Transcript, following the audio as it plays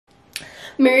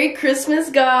Merry Christmas,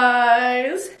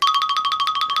 guys!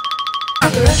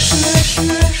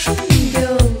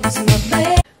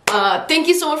 Thank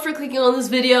you so much for clicking on this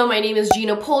video. My name is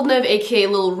Gina Poldnev, aka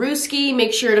Lil Ruski.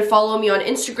 Make sure to follow me on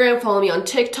Instagram, follow me on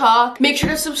TikTok. Make sure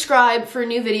to subscribe for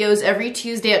new videos every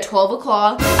Tuesday at 12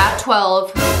 o'clock. At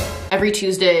 12. Every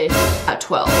Tuesday at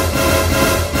 12.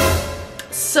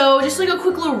 So just like a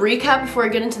quick little recap before I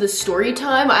get into the story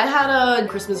time. I had a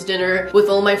Christmas dinner with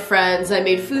all my friends. I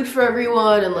made food for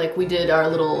everyone and like we did our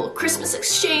little Christmas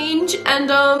exchange and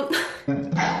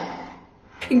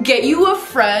get you a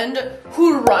friend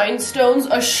who rhinestones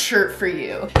a shirt for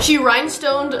you. She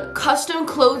rhinestoned custom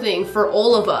clothing for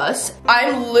all of us.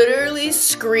 I'm literally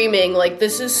screaming, like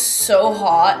this is so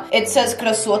hot. It says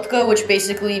krasotka, which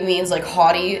basically means like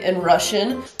hottie in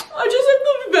Russian. I just have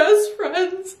the best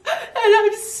friends and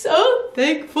I'm so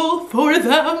thankful for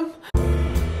them.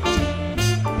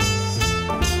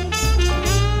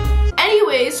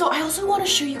 Anyway, so I also want to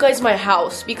show you guys my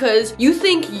house because you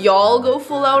think y'all go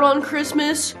full out on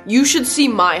Christmas? You should see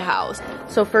my house.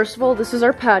 So first of all, this is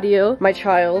our patio. My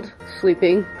child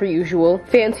sleeping per usual.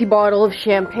 Fancy bottle of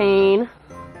champagne.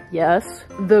 Yes.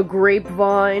 The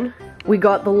grapevine. We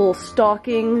got the little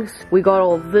stockings. We got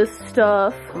all this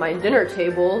stuff. My dinner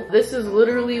table. This is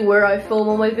literally where I film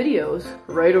all my videos.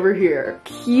 Right over here.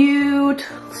 Cute.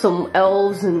 Some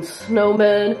elves and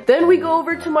snowmen. Then we go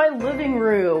over to my living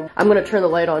room. I'm gonna turn the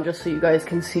light on just so you guys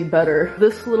can see better.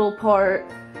 This little part.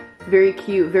 Very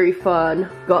cute, very fun.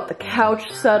 Got the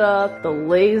couch set up, the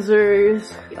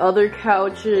lasers, the other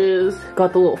couches,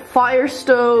 got the little fire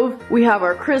stove. We have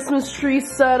our Christmas tree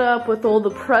set up with all the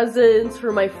presents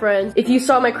for my friends. If you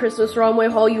saw my Christmas runway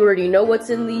haul, you already know what's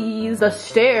in these. The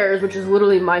stairs, which is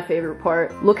literally my favorite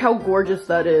part. Look how gorgeous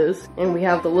that is. And we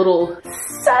have the little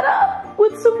setup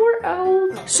with some more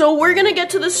elves. So we're gonna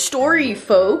get to the story,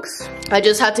 folks. I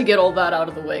just had to get all that out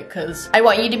of the way because I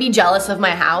want you to be jealous of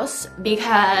my house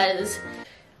because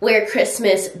we're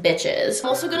Christmas bitches. I'm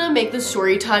also gonna make the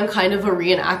story time kind of a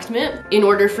reenactment. In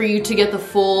order for you to get the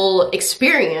full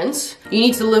experience, you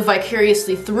need to live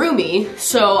vicariously through me,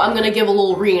 so I'm gonna give a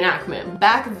little reenactment.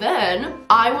 Back then,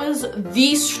 I was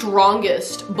the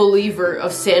strongest believer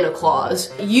of Santa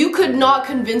Claus. You could not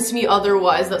convince me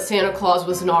otherwise that Santa Claus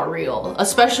was not real,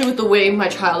 especially with the way my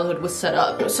childhood was set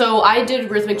up. So I did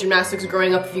rhythmic gymnastics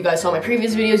growing up. If you guys saw my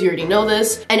previous videos, you already know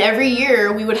this. And every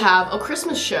year, we would have a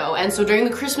Christmas show, and so during the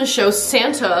Christmas show,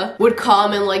 Santa would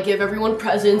come and like give everyone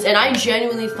presents, and I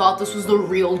genuinely thought this was the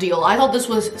real deal. I thought this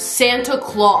was Santa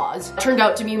Claus. Turned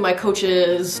out to be my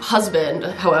coach's husband,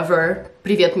 however.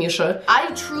 Привет, Misha.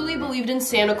 I truly believed in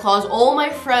Santa Claus. All my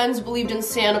friends believed in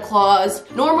Santa Claus.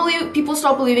 Normally, people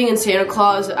stop believing in Santa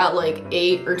Claus at like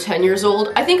 8 or 10 years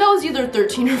old. I think I was either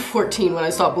 13 or 14 when I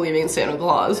stopped believing in Santa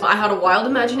Claus. I had a wild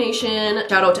imagination.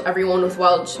 Shout out to everyone with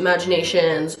wild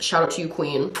imaginations. Shout out to you,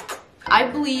 Queen. I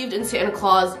believed in Santa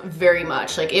Claus very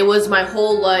much. Like, it was my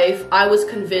whole life. I was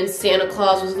convinced Santa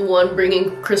Claus was the one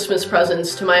bringing Christmas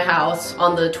presents to my house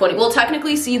on the 20th. Well,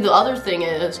 technically, see, the other thing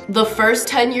is, the first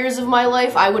 10 years of my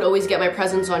life, I would always get my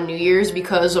presents on New Year's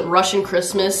because Russian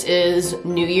Christmas is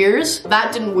New Year's.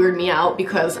 That didn't weird me out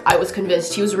because I was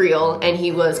convinced he was real and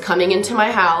he was coming into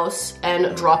my house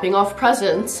and dropping off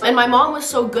presents. And my mom was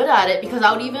so good at it because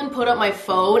I would even put up my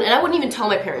phone, and I wouldn't even tell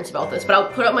my parents about this, but I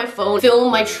would put up my phone,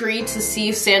 film my tree to see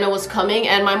if Santa was coming,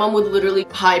 and my mom would literally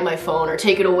hide my phone or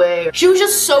take it away. She was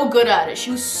just so good at it. She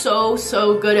was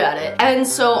so good at it. And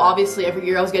so obviously every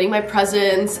year I was getting my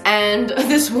presents, and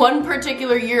this one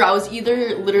particular year I was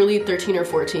either literally 13 or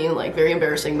 14, like very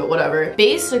embarrassing, but whatever.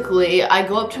 Basically, I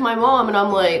go up to my mom and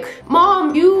I'm like,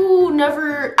 Mom, you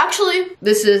never... Actually,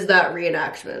 this is that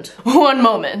reenactment. One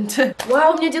moment.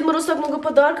 Вау, мне Дед Мороз так много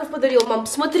подарков подарил, мам.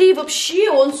 Смотри,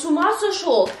 вообще, он с ума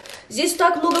сошел. Здесь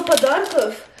так много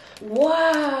подарков.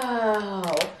 Вау!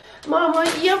 Мама,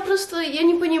 я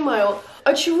не понимаю,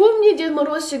 а чего мне Дед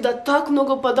Мороз всегда так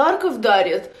много подарков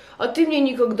дарит, а ты мне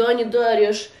никогда не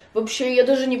даришь? Вообще, я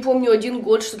даже не помню один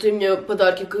год, что ты мне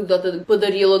подарки когда-то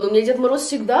подарила, но мне Дед Мороз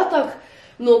всегда так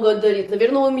много дарит.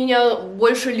 Наверное, он меня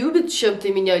больше любит, чем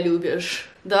ты меня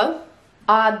любишь, да?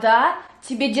 А, да?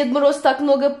 Тебе Дед Мороз так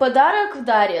много подарок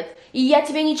дарит, и я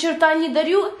тебе ни черта не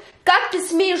дарю? Как ты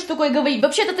смеешь такое говорить?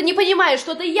 Вообще-то ты не понимаешь,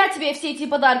 что это я тебе все эти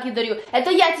подарки дарю. Это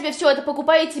я тебе все это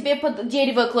покупаю и тебе под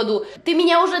дерево кладу. Ты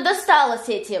меня уже достала с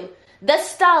этим.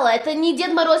 Достала. Это не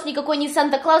Дед Мороз никакой, не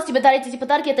Санта Клаус тебе дарит эти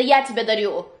подарки, это я тебе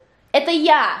дарю. Это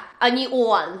я, а не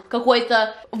он.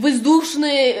 Какой-то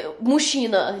воздушный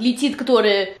мужчина летит,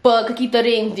 который по какие-то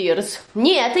reindeers.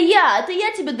 Не, это я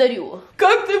тебе дарю.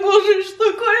 Как ты можешь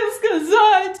такое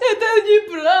сказать? Это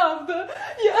неправда.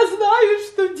 Я знаю,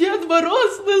 что Дед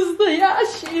Мороз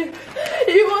настоящий.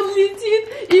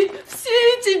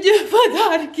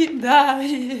 подарки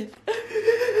дарит.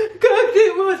 Как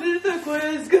ты можешь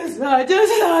такое сказать? Я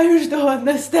знаю, что он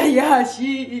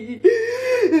настоящий.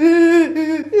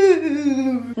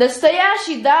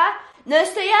 Настоящий, да?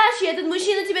 Настоящий, этот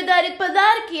мужчина тебе дарит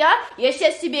подарки, а? Я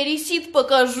сейчас тебе ресит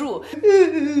покажу.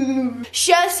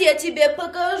 Сейчас я тебе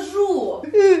покажу.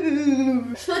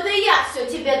 Что-то я все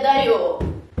тебе дарю.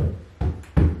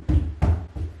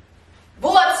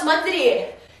 Вот, смотри.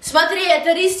 Смотри,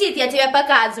 это ресит, я тебе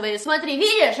показываю. Смотри,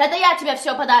 видишь, это я тебе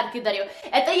все подарки дарю.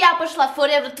 Это я пошла в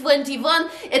Forever 21,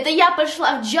 это я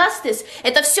пошла в Justice,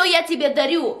 это все я тебе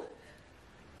дарю.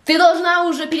 Ты должна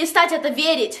уже перестать это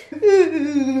верить.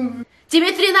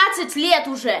 Тебе 13 лет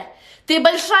уже. Ты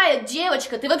большая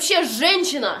девочка, ты вообще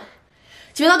женщина.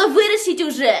 Тебе надо вырастить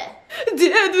уже.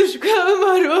 Дедушка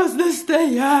Мороз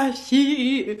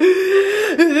настоящий.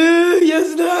 Я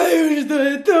знаю, что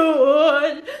это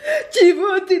он.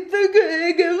 Чего ты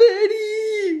такое говоришь?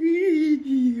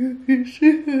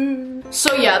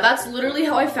 So yeah, that's literally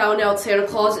how I found out Santa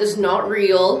Claus is not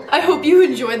real. I hope you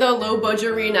enjoyed that low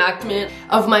budget reenactment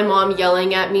of my mom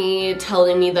yelling at me,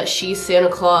 telling me that she's Santa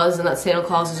Claus and that Santa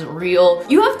Claus isn't real.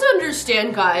 You have to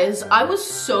understand, guys, I was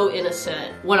so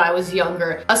innocent when I was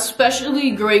younger,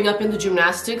 especially growing up in the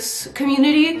gymnastics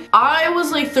community. I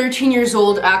was like 13 years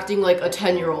old acting like a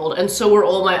 10-year-old, and so were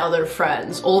all my other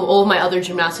friends, all of my other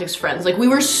gymnastics friends. Like, we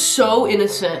were so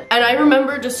innocent. And I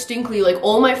remember distinctly, like,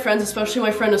 all my friends, especially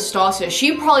my friend Anastasia,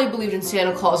 she probably believed in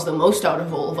Santa Claus the most out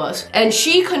of all of us. And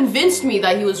she convinced me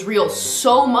that he was real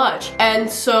so much. And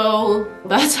so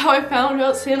that's how I found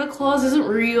out Santa Claus isn't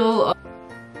real.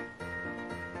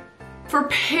 For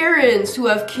parents who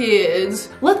have kids,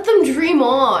 let them dream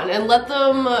on and let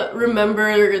them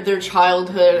remember their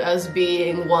childhood as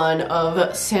being one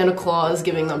of Santa Claus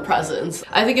giving them presents.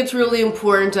 I think it's really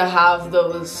important to have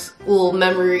those little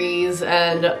memories,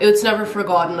 and it's never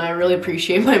forgotten. I really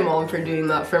appreciate my mom for doing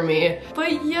that for me.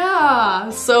 But yeah,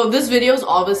 so this video is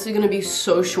obviously gonna be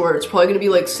so short. It's probably gonna be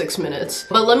like 6 minutes.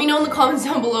 But let me know in the comments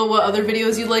down below what other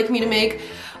videos you'd like me to make.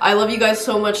 I love you guys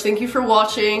so much. Thank you for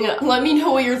watching. Let me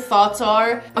know what your thoughts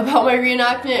are about my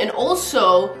reenactment, and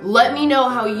also let me know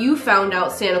how you found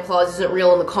out Santa Claus isn't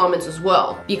real in the comments as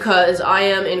well, because I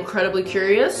am incredibly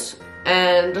curious.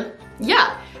 And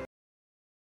yeah.